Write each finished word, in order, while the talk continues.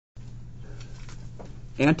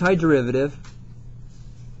antiderivative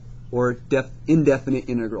or indefinite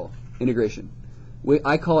integration.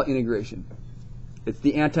 I call it integration. It's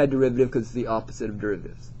the antiderivative because it's the opposite of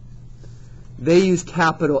derivatives. They use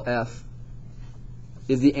capital F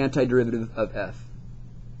is the antiderivative of f.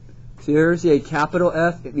 So here, see a capital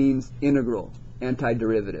F, it means integral,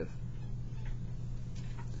 antiderivative.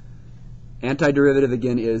 Antiderivative,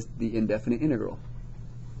 again, is the indefinite integral.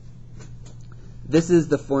 This is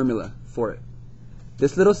the formula for it.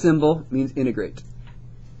 This little symbol means integrate.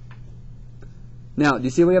 Now, do you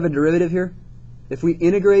see we have a derivative here? If we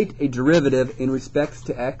integrate a derivative in respects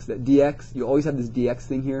to x, that dx, you always have this dx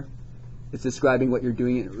thing here. It's describing what you're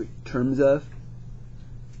doing in terms of.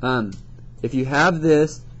 If you have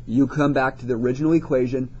this, you come back to the original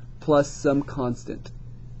equation plus some constant.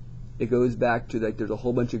 It goes back to, like, there's a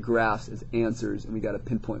whole bunch of graphs as answers, and we got to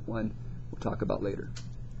pinpoint one we'll talk about later.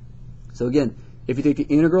 So again, if you take the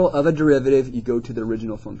integral of a derivative, you go to the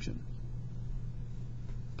original function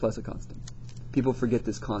plus a constant. People forget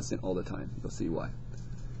this constant all the time. You'll see why.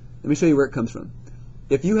 Let me show you where it comes from.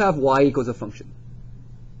 If you have y equals a function,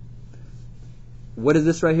 what is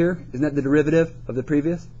this right here? Isn't that the derivative of the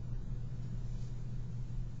previous?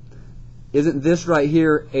 Isn't this right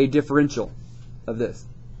here a differential of this?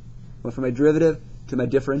 Went from my derivative to my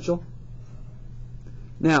differential.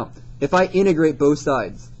 Now, if I integrate both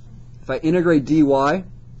sides, if I integrate dy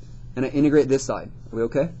and I integrate this side, are we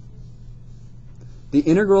okay? The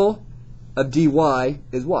integral of dy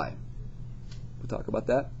is y. We'll talk about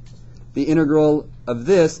that. The integral of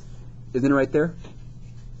this, isn't it right there?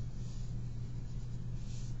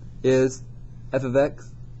 Is f of x.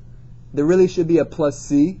 There really should be a plus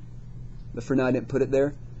c, but for now I didn't put it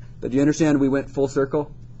there. But do you understand we went full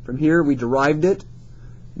circle? From here we derived it,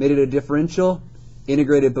 made it a differential,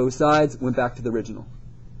 integrated both sides, went back to the original.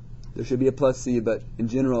 There should be a plus c, but in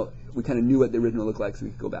general we kind of knew what the original looked like, so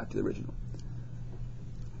we could go back to the original.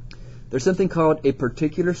 There's something called a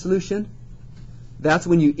particular solution. That's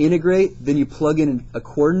when you integrate, then you plug in a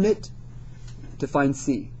coordinate to find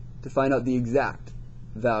c, to find out the exact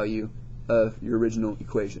value of your original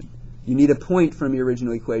equation. You need a point from your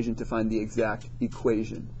original equation to find the exact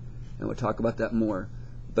equation, and we'll talk about that more.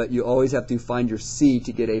 But you always have to find your c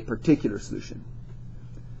to get a particular solution.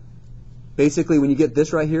 Basically, when you get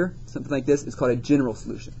this right here, something like this, it's called a general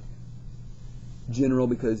solution. General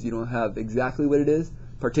because you don't have exactly what it is.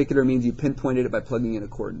 Particular means you pinpointed it by plugging in a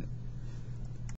coordinate.